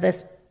woman has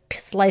this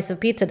slice of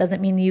pizza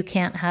doesn't mean you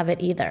can't have it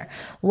either?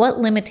 What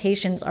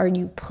limitations are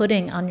you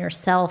putting on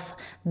yourself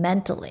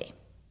mentally?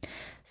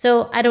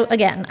 So I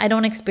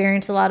don't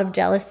experience a lot of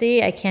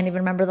jealousy. I can't even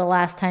remember the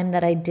last time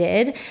that I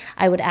did.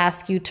 I would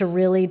ask you to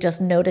really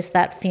just notice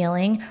that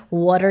feeling.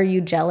 What are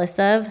you jealous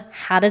of?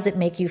 How does it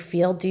make you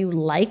feel? Do you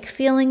like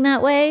feeling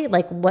that way?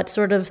 Like what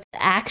sort of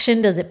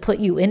action does it put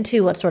you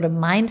into? What sort of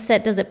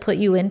mindset does it put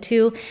you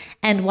into?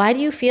 And why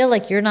do you feel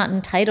like you're not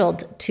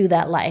entitled to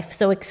that life?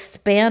 So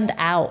expand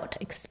out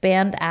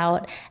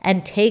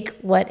and take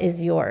what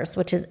is yours,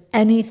 which is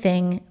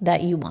anything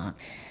that you want.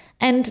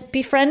 And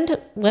befriend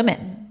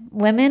women.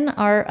 Women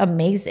are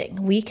amazing.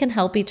 We can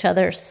help each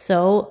other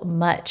so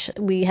much.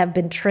 We have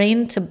been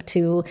trained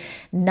to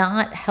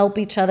not help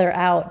each other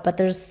out, but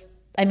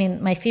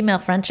my female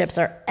friendships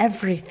are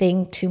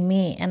everything to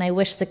me. And I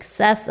wish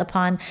success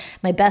upon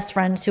my best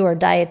friends who are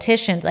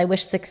dietitians. I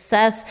wish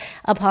success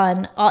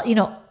upon all,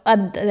 I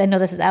know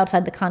this is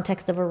outside the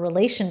context of a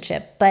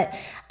relationship, but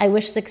I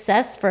wish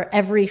success for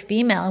every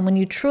female. And when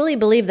you truly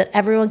believe that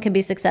everyone can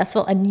be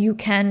successful and you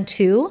can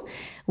too,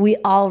 we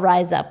all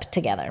rise up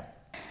together.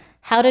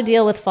 How to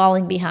deal with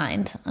falling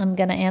behind. I'm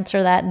going to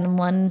answer that in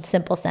one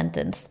simple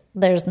sentence.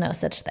 There's no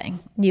such thing.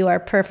 You are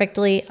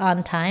perfectly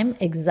on time,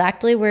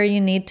 exactly where you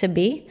need to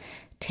be.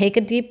 Take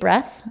a deep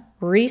breath,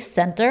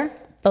 recenter,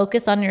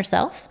 focus on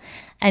yourself,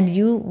 and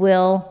you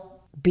will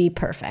be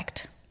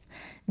perfect.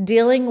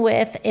 Dealing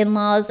with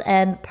in-laws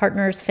and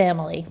partners'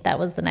 family. That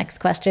was the next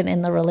question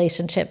in the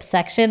relationship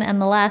section.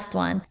 And the last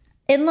one.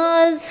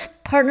 In-laws,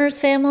 partners,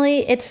 family,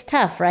 it's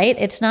tough, right?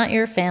 It's not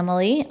your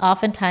family.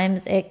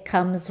 Oftentimes it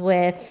comes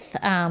with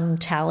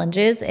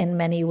challenges in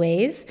many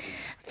ways.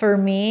 For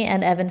me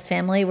and Evan's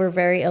family, we're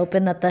very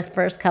open that the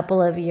first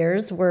couple of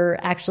years were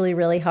actually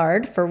really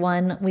hard. For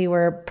one, we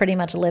were pretty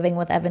much living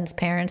with Evan's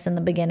parents in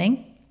the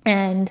beginning.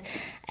 And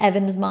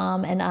Evan's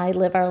mom and I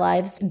live our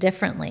lives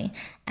differently.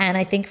 And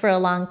I think for a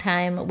long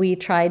time, we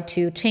tried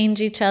to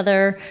change each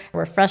other.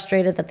 We're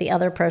frustrated that the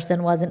other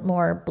person wasn't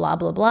more blah,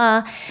 blah,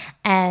 blah.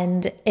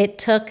 And it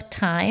took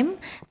time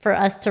for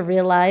us to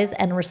realize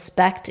and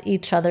respect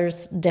each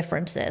other's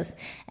differences.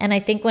 And I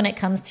think when it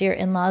comes to your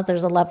in-laws,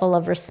 there's a level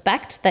of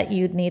respect that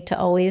you need to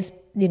always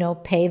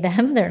pay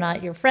them. They're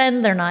not your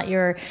friend. They're not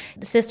your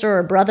sister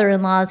or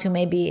brother-in-laws who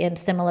may be in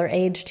similar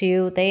age to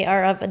you. They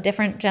are of a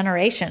different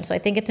generation. So I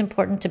think it's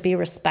important to be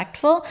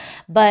respectful,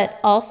 but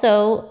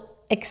also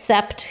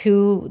accept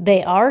who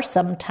they are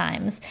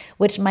sometimes,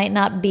 which might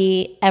not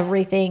be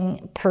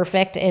everything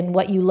perfect in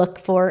what you look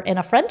for in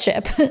a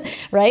friendship,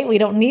 right? We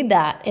don't need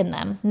that in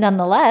them.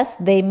 Nonetheless,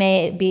 they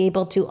may be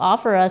able to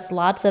offer us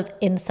lots of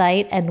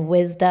insight and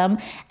wisdom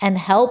and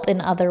help in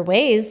other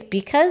ways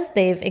because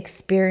they've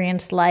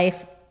experienced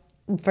life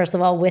first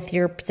of all, with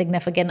your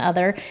significant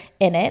other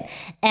in it.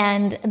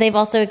 And they've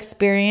also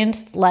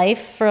experienced life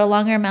for a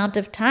longer amount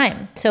of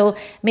time. So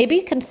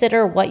maybe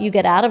consider what you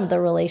get out of the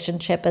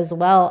relationship as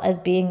well as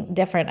being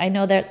different. I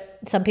know that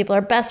some people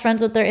are best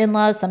friends with their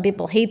in-laws. Some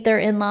people hate their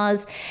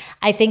in-laws.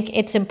 I think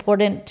it's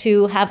important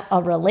to have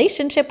a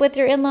relationship with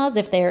your in-laws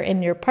if they're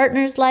in your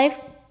partner's life.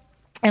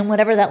 And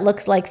whatever that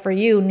looks like for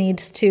you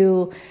needs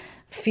to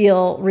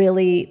feel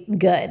really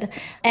good.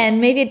 And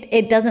maybe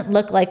it doesn't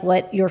look like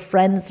what your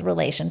friend's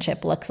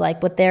relationship looks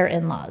like with their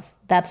in-laws.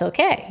 That's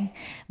okay.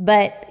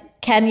 But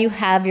can you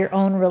have your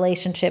own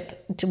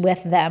relationship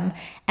with them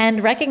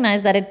and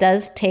recognize that it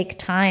does take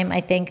time,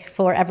 I think,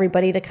 for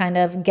everybody to kind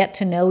of get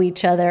to know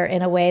each other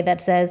in a way that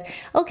says,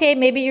 okay,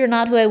 maybe you're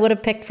not who I would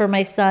have picked for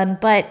my son,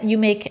 but you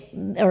make,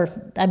 or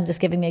I'm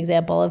just giving the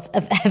example of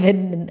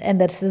Evan,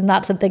 and this is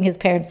not something his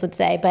parents would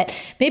say, but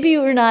maybe you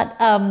were not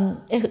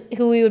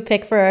who we would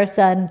pick for our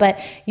son, but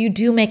you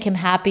do make him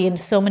happy in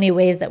so many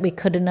ways that we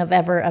couldn't have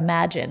ever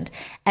imagined.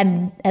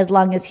 And as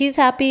long as he's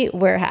happy,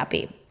 we're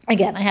happy.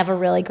 Again, I have a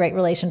really great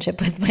relationship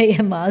with my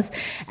in-laws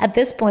at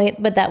this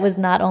point, but that was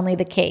not only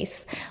the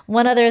case.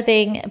 One other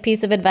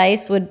piece of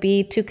advice would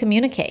be to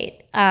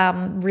communicate.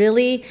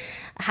 Really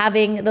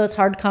having those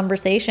hard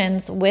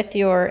conversations with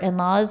your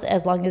in-laws,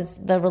 as long as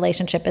the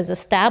relationship is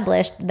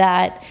established,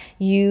 that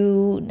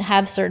you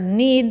have certain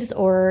needs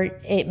or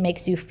it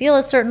makes you feel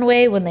a certain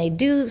way when they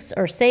do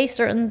or say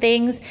certain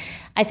things.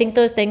 I think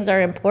those things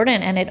are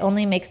important, and it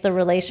only makes the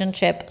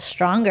relationship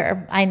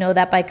stronger. I know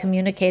that by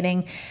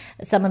communicating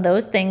some of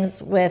those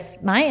things with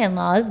my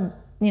in-laws,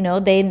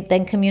 they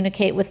then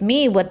communicate with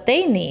me what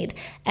they need.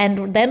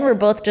 And then we're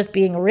both just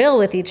being real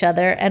with each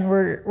other, and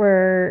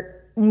we're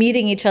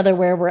meeting each other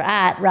where we're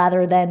at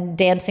rather than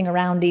dancing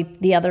around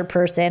the other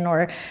person,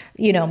 or,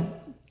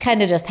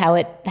 kind of just how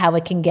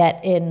it can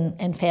get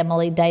in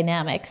family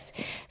dynamics.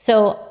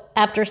 So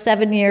after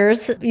 7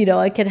 years,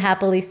 I could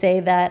happily say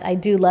that I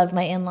do love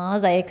my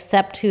in-laws. I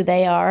accept who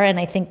they are, and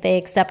I think they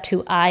accept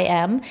who I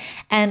am.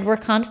 And we're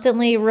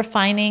constantly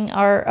refining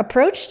our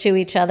approach to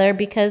each other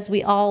because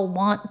we all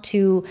want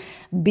to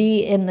be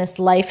in this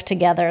life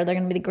together. They're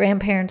going to be the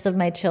grandparents of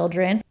my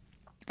children.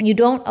 You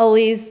don't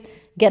always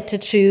get to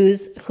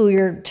choose who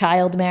your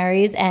child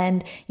marries,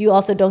 and you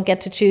also don't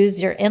get to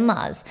choose your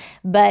in-laws.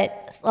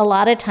 But a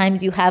lot of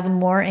times you have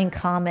more in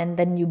common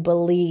than you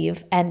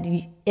believe,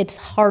 and it's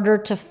harder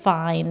to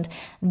find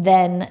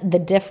than the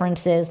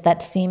differences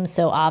that seem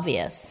so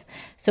obvious.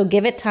 So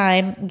give it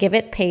time, give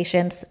it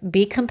patience,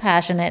 be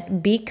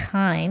compassionate, be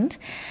kind,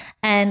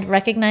 and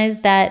recognize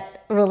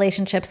that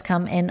relationships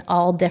come in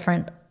all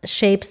different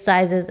shapes,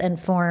 sizes, and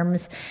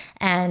forms,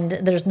 and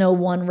there's no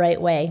one right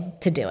way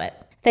to do it.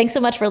 Thanks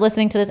so much for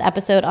listening to this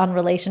episode on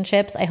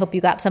relationships. I hope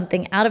you got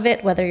something out of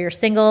it, whether you're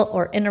single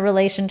or in a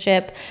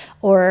relationship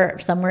or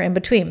somewhere in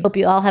between. Hope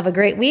you all have a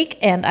great week,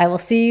 and I will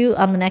see you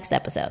on the next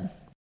episode.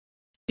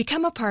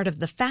 Become a part of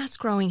the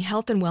fast-growing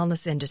health and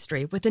wellness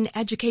industry with an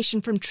education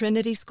from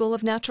Trinity School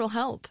of Natural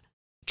Health.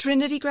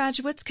 Trinity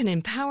graduates can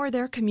empower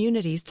their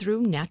communities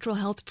through natural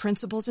health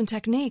principles and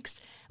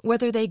techniques,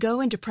 whether they go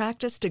into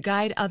practice to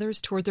guide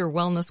others toward their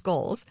wellness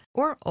goals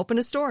or open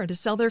a store to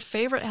sell their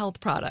favorite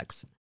health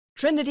products.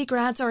 Trinity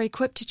grads are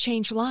equipped to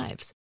change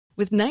lives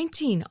with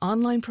 19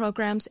 online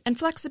programs and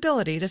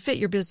flexibility to fit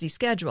your busy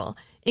schedule,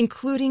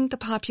 including the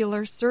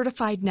popular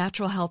Certified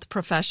Natural Health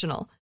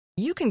Professional.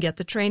 You can get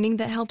the training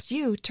that helps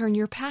you turn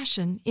your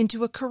passion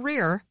into a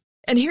career.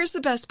 And here's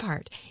the best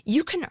part.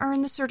 You can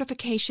earn the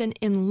certification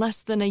in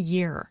less than a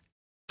year.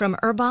 From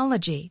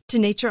herbology to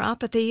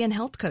naturopathy and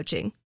health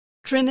coaching,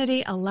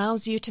 Trinity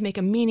allows you to make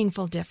a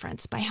meaningful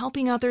difference by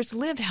helping others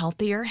live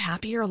healthier,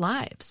 happier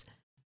lives.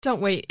 Don't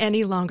wait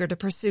any longer to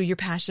pursue your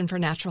passion for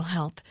natural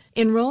health.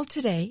 Enroll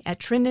today at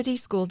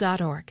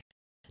trinityschool.org.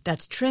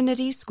 That's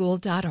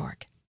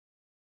trinityschool.org.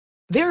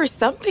 There are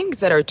some things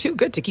that are too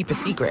good to keep a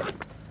secret.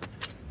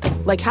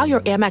 Like how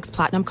your Amex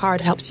Platinum card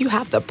helps you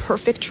have the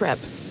perfect trip.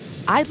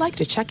 I'd like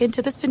to check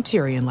into the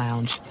Centurion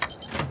Lounge.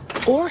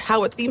 Or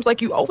how it seems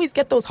like you always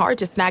get those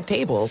hard-to-snag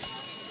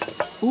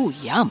tables. Ooh,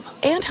 yum.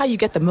 And how you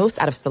get the most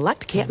out of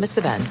select can't-miss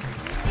events.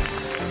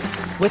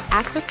 With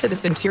access to the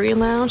Centurion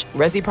Lounge,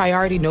 Resi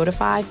Priority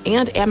Notified,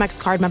 and Amex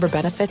card member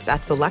benefits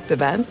at select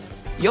events,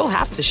 you'll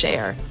have to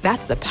share.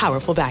 That's the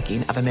powerful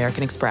backing of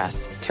American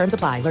Express. Terms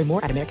apply. Learn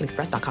more at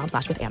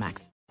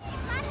americanexpress.com/withAmex.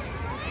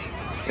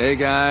 Hey,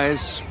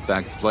 guys.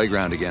 Back at the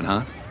playground again,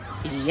 huh?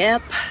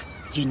 Yep.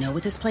 You know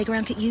what this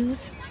playground could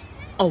use?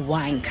 A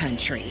wine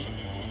country.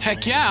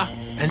 Heck yeah.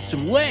 And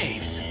some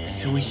waves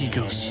so we could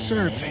go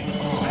surfing.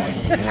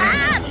 Oh, yeah.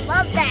 Ah,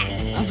 love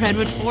that. A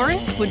redwood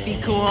forest would be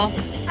cool.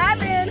 I'm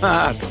in.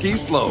 Ski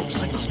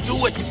slopes. Let's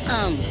do it.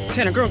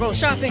 Can a girl go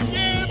shopping?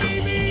 Yeah,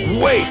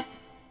 baby. Wait.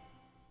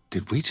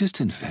 Did we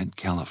just invent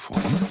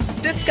California?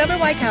 Discover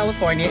why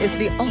California is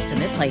the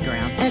ultimate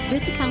playground at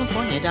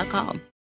visitcalifornia.com.